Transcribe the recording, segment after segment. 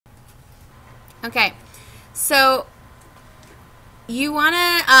Okay, so you want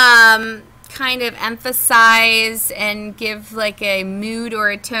to kind of emphasize and give like a mood or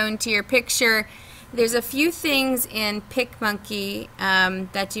a tone to your picture. There's a few things in Pic Monkey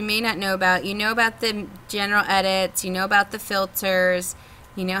that you may not know about. You know about the general edits, you know about the filters,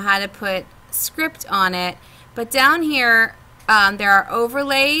 you know how to put script on it, but down here there are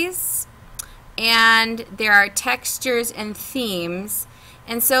overlays and there are textures and themes.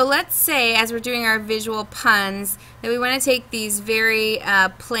 And so let's say, as we're doing our visual puns, that we want to take these very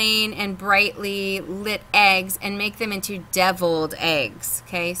plain and brightly lit eggs and make them into deviled eggs.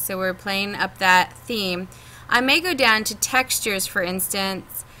 Okay, so we're playing up that theme. I may go down to textures, for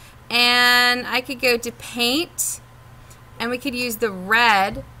instance, and I could go to paint, and we could use the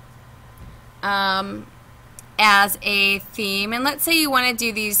red as a theme. And let's say you want to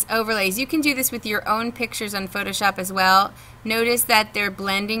do these overlays. You can do this with your own pictures on Photoshop as well. Notice that they're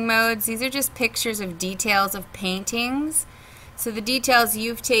blending modes. These are just pictures of details of paintings. So the details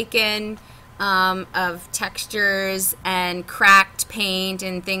you've taken of textures and cracked paint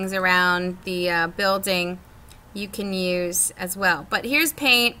and things around the building, you can use as well. But here's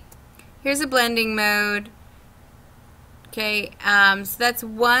paint. Here's a blending mode. Okay, so that's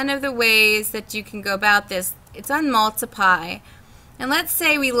one of the ways that you can go about this. It's on multiply. And let's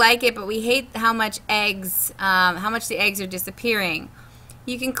say we like it, but we hate how much the eggs are disappearing.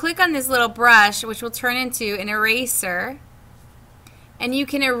 You can click on this little brush, which will turn into an eraser, and you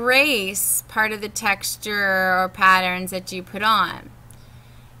can erase part of the texture or patterns that you put on.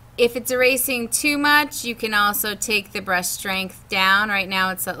 If it's erasing too much, you can also take the brush strength down. Right now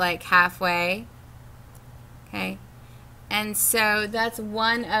it's at like halfway. Okay. And so that's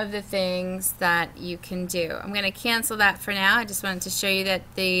one of the things that you can do. I'm going to cancel that for now. I just wanted to show you that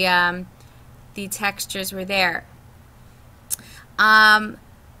the textures were there.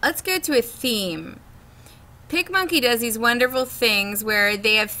 Let's go to a theme. Pic Monkey does these wonderful things where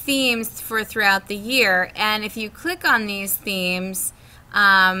they have themes for throughout the year, and if you click on these themes,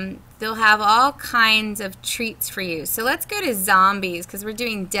 they'll have all kinds of treats for you. So let's go to zombies because we're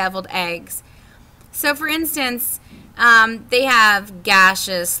doing deviled eggs. So for instance, they have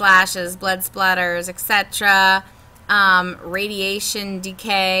gashes, slashes, blood splatters, etc., radiation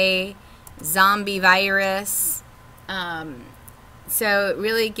decay, zombie virus. So it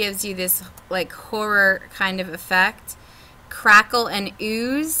really gives you this like horror kind of effect. Crackle and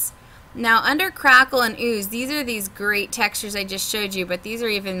ooze. Now under crackle and ooze, these are these great textures I just showed you, but these are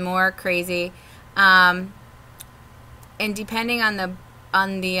even more crazy. And depending on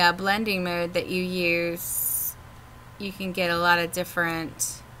the blending mode that you use, you can get a lot of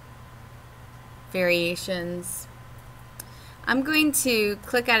different variations. I'm going to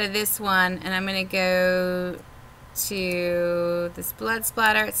click out of this one and I'm going to go to this blood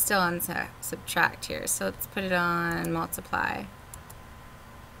splatter. It's still on subtract here, so let's put it on multiply.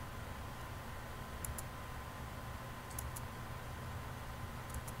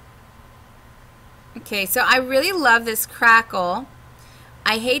 Okay, so I really love this crackle.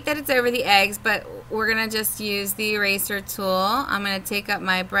 I hate that it's over the eggs, but we're going to just use the eraser tool. I'm going to take up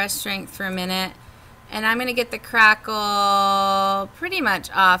my brush strength for a minute, and I'm going to get the crackle pretty much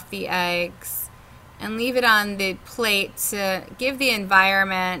off the eggs and leave it on the plate to give the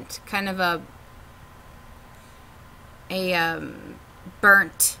environment kind of a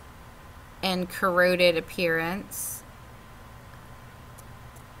burnt and corroded appearance.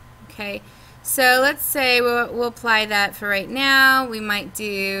 Okay. So let's say we'll apply that for right now. We might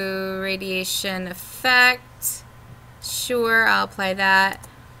do radiation effect. Sure, I'll apply that.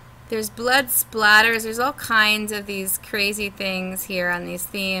 There's blood splatters. There's all kinds of these crazy things here on these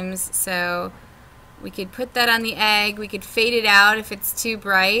themes. So we could put that on the egg. We could fade it out if it's too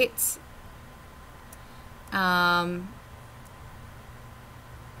bright.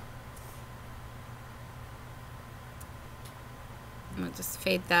 I'll just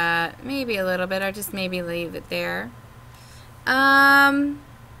fade that maybe a little bit, or just maybe leave it there. Oh,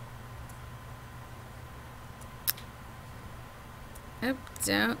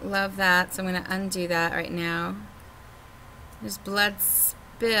 don't love that, so I'm going to undo that right now. There's blood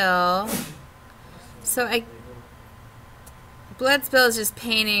spill. So blood spill is just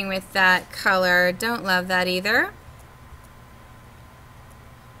painting with that color. Don't love that either.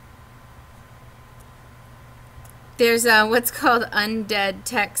 There's what's called undead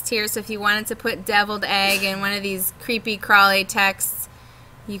text here, so if you wanted to put deviled egg in one of these creepy crawly texts,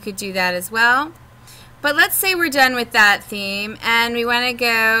 you could do that as well. But let's say we're done with that theme and we want to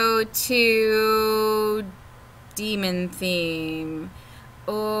go to demon theme,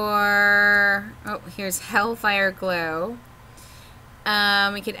 or oh, here's Hellfire Glow.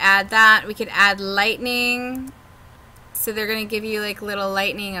 We could add that. We could add lightning. So they're going to give you like little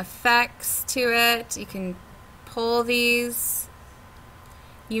lightning effects to it. You can pull these.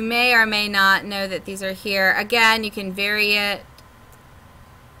 You may or may not know that these are here. Again, you can vary it.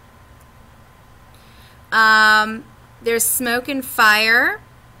 There's smoke and fire.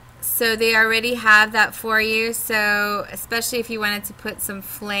 So they already have that for you. So especially if you wanted to put some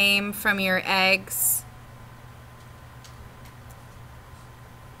flame from your eggs.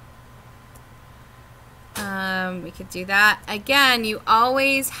 We could do that. Again, you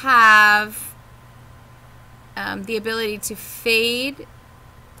always have the ability to fade.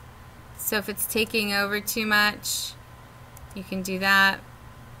 So if it's taking over too much, you can do that.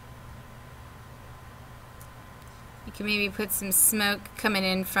 You can maybe put some smoke coming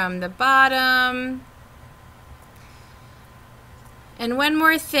in from the bottom. And one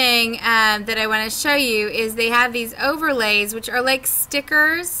more thing that I want to show you is they have these overlays, which are like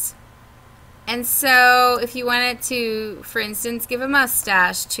stickers. And so if you wanted to, for instance, give a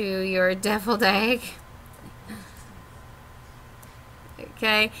mustache to your deviled egg,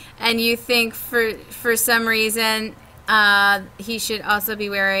 okay, and you think for some reason he should also be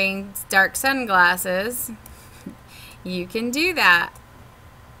wearing dark sunglasses, you can do that.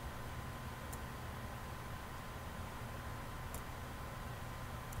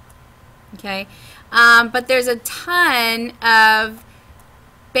 Okay, but there's a ton of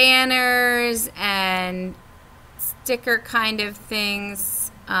banners and sticker kind of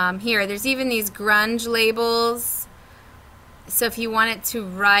things here. There's even these grunge labels. So if you wanted to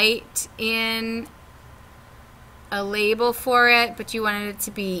write in a label for it, but you wanted it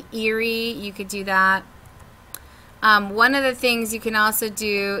to be eerie, you could do that. One of the things you can also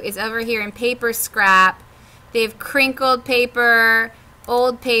do is over here in paper scrap, they have crinkled paper,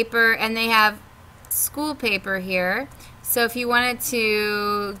 old paper, and they have school paper here. So if you wanted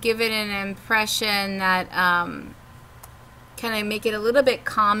to give it an impression that kind of make it a little bit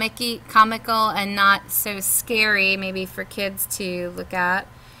comical and not so scary, maybe for kids to look at,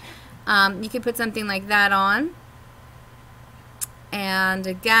 you could put something like that on. And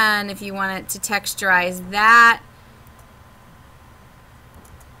again, if you wanted to texturize that,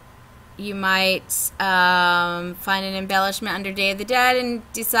 you might find an embellishment under Day of the Dead and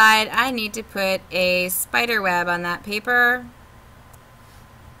decide, I need to put a spider web on that paper.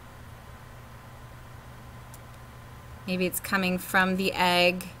 Maybe it's coming from the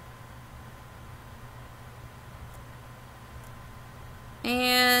egg.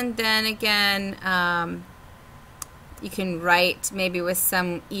 And then again, you can write maybe with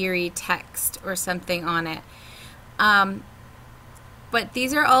some eerie text or something on it. But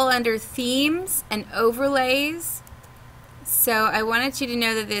these are all under themes and overlays. So I wanted you to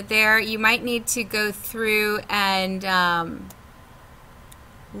know that they're there. You might need to go through and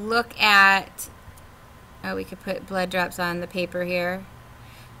look at, oh, we could put blood drops on the paper here.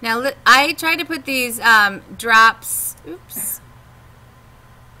 Now I tried to put these drops, oops,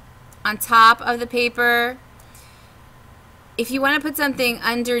 on top of the paper. If you want to put something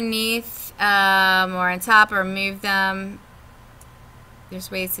underneath or on top or move them, there's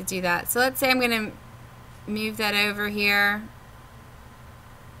ways to do that. So let's say I'm going to move that over here.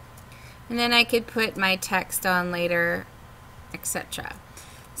 And then I could put my text on later, etc.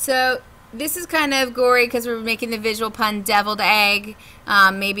 So this is kind of gory because we're making the visual pun deviled egg.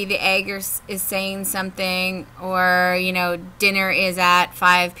 Maybe the egg is saying something, or, you know, dinner is at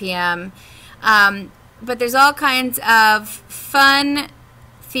 5 p.m. But there's all kinds of fun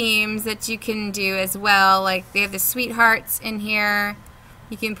themes that you can do as well. Like they have the sweethearts in here.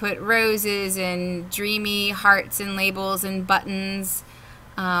 You can put roses and dreamy hearts and labels and buttons,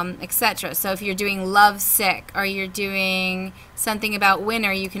 etc. So if you're doing love sick or you're doing something about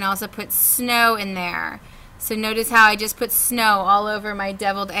winter, you can also put snow in there. So notice how I just put snow all over my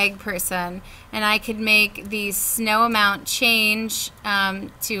deviled egg person. And I could make the snow amount change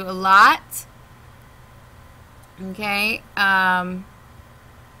to a lot. Okay.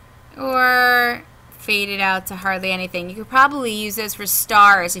 Or fade it out to hardly anything. You could probably use those for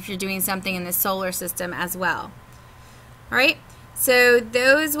stars if you're doing something in the solar system as well. Alright, so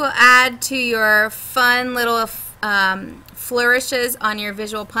those will add to your fun little flourishes on your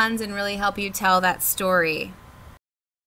visual puns and really help you tell that story.